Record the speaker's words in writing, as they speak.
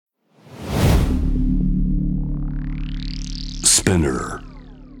Spinner.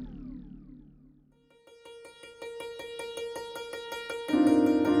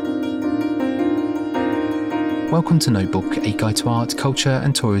 Welcome to Notebook, a guide to art, culture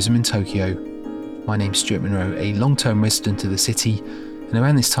and tourism in Tokyo. My name's Stuart Monroe, a long-term resident of the city, and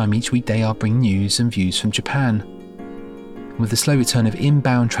around this time each weekday I'll bring news and views from Japan. With the slow return of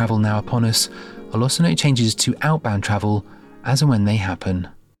inbound travel now upon us, I'll also note changes to outbound travel as and when they happen.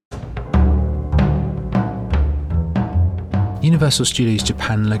 Universal Studios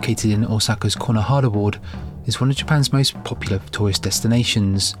Japan, located in Osaka's Konohara Ward, is one of Japan's most popular tourist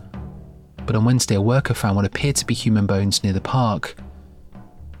destinations. But on Wednesday, a worker found what appeared to be human bones near the park.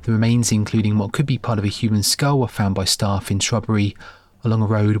 The remains, including what could be part of a human skull, were found by staff in shrubbery along a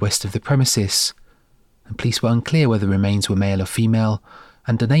road west of the premises, and police were unclear whether the remains were male or female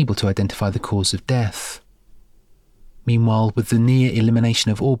and unable to identify the cause of death. Meanwhile, with the near elimination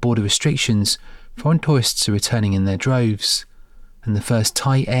of all border restrictions, foreign tourists are returning in their droves, and the first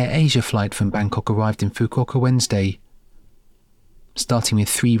Thai Air Asia flight from Bangkok arrived in Fukuoka Wednesday. Starting with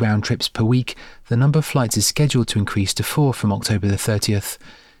 3 round trips per week, the number of flights is scheduled to increase to 4 from October the 30th,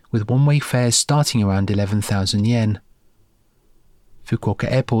 with one-way fares starting around 11,000 yen.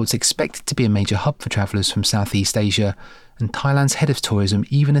 Fukuoka Airport is expected to be a major hub for travellers from Southeast Asia, and Thailand's head of tourism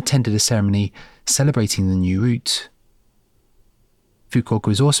even attended a ceremony celebrating the new route. Fukuoka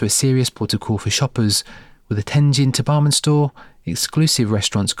is also a serious port of call for shoppers, with a Tenjin department store, exclusive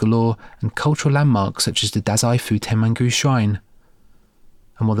restaurants galore, and cultural landmarks such as the Dazaifu Tenmangu Shrine.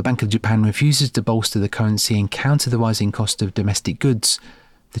 And while the Bank of Japan refuses to bolster the currency and counter the rising cost of domestic goods,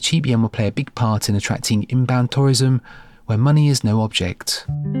 the cheap yen will play a big part in attracting inbound tourism where money is no object.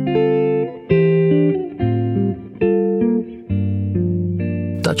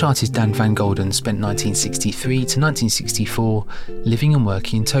 Dutch artist Dan van Golden spent 1963 to 1964 living and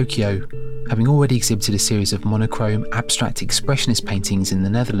working in Tokyo, having already exhibited a series of monochrome, abstract expressionist paintings in the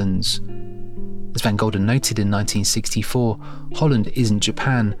Netherlands. As Van Golden noted in 1964, Holland isn't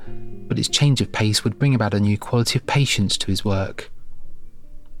Japan, but its change of pace would bring about a new quality of patience to his work.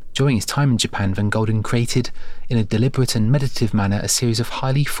 During his time in Japan, Van Golden created, in a deliberate and meditative manner, a series of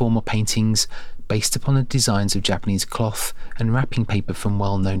highly formal paintings based upon the designs of Japanese cloth and wrapping paper from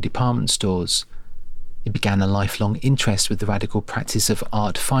well-known department stores. It began a lifelong interest with the radical practice of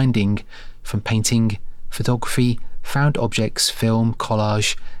art finding, from painting, photography, found objects, film,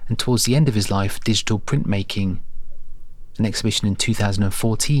 collage, and towards the end of his life, digital printmaking. An exhibition in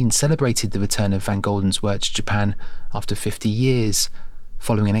 2014 celebrated the return of Van Golden's work to Japan after 50 years,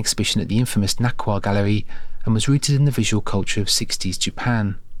 following an exhibition at the infamous Nakwa Gallery, and was rooted in the visual culture of 60s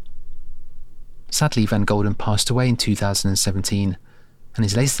Japan. Sadly, Van Golden passed away in 2017, and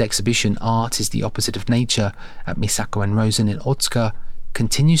his latest exhibition, Art is the Opposite of Nature, at Misako and Rosen in Otsuka,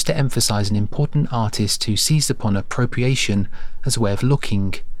 continues to emphasise an important artist who seized upon appropriation as a way of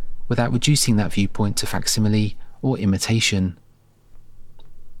looking, without reducing that viewpoint to facsimile or imitation.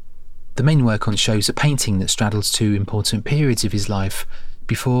 The main work on show is a painting that straddles 2 important periods of his life,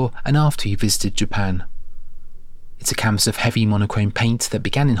 before and after he visited Japan. It's a canvas of heavy monochrome paint that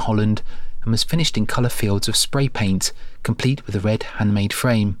began in Holland and was finished in colour fields of spray paint, complete with a red handmade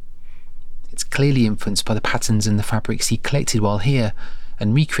frame. It's clearly influenced by the patterns and the fabrics he collected while here,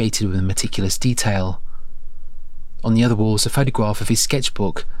 and recreated with meticulous detail. On the other walls, a photograph of his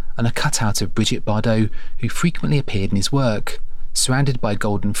sketchbook and a cutout of Brigitte Bardot, who frequently appeared in his work, surrounded by a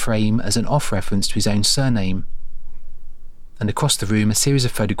golden frame as an off-reference to his own surname. And across the room, a series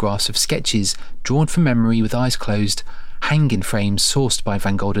of photographs of sketches drawn from memory with eyes closed hang in frames sourced by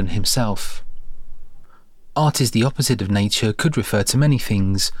Van Golden himself. Art is the opposite of nature could refer to many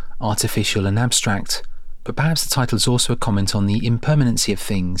things, artificial and abstract, but perhaps the title is also a comment on the impermanency of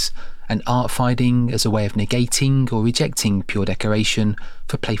things, and art finding as a way of negating or rejecting pure decoration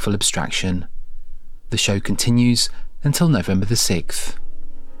for playful abstraction. The show continues until November the 6th.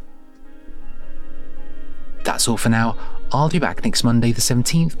 That's all for now. I'll be back next Monday the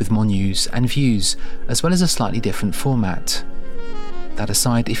 17th with more news and views, as well as a slightly different format. That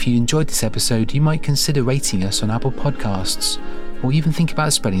aside, if you enjoyed this episode, you might consider rating us on Apple Podcasts, or even think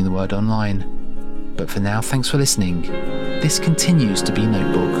about spreading the word online. But for now, thanks for listening. This continues to be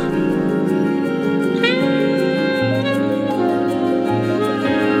Notebook.